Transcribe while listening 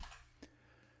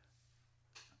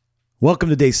Welcome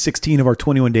to day 16 of our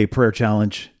 21-day prayer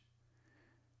challenge.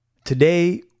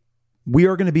 Today, we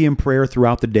are going to be in prayer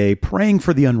throughout the day, praying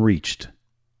for the unreached.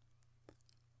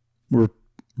 We're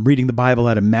reading the Bible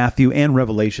out of Matthew and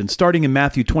Revelation. Starting in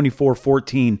Matthew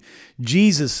 24:14,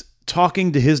 Jesus,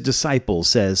 talking to his disciples,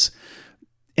 says,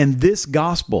 "And this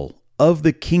gospel of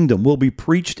the kingdom will be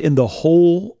preached in the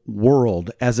whole world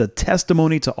as a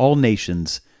testimony to all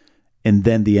nations, and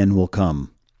then the end will come."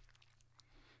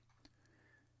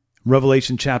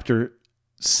 Revelation chapter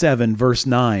 7, verse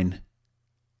 9.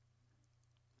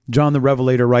 John the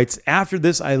Revelator writes, "After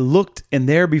this I looked, and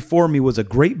there before me was a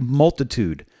great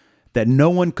multitude that no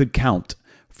one could count,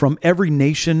 from every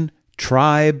nation,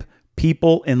 tribe,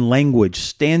 people, and language,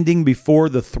 standing before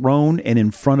the throne and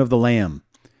in front of the Lamb.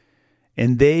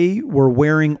 And they were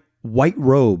wearing white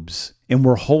robes and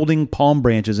were holding palm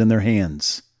branches in their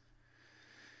hands."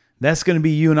 That's going to be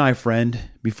you and I, friend,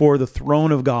 before the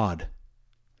throne of God.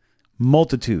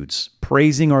 Multitudes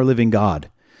praising our living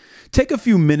God. Take a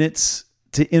few minutes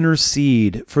to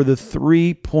intercede for the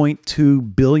 3.2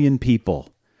 billion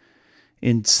people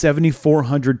in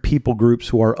 7,400 people groups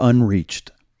who are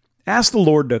unreached. Ask the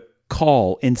Lord to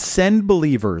call and send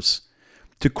believers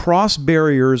to cross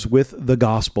barriers with the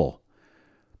gospel.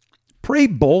 Pray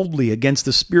boldly against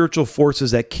the spiritual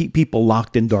forces that keep people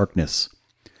locked in darkness.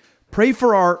 Pray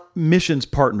for our missions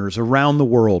partners around the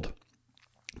world.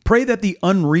 Pray that the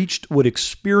unreached would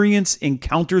experience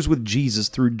encounters with Jesus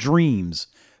through dreams,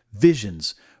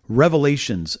 visions,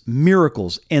 revelations,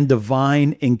 miracles, and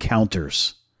divine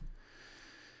encounters.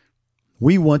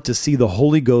 We want to see the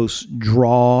Holy Ghost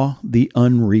draw the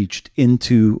unreached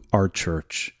into our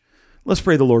church. Let's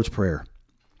pray the Lord's Prayer.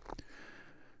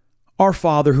 Our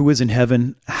Father who is in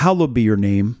heaven, hallowed be your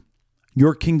name.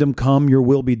 Your kingdom come, your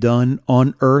will be done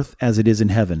on earth as it is in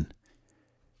heaven.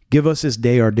 Give us this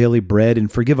day our daily bread,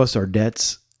 and forgive us our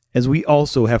debts, as we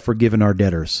also have forgiven our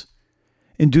debtors.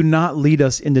 And do not lead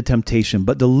us into temptation,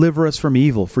 but deliver us from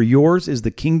evil. For yours is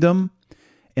the kingdom,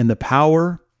 and the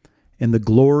power, and the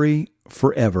glory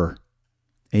forever.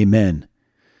 Amen.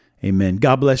 Amen.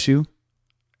 God bless you,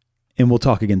 and we'll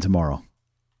talk again tomorrow.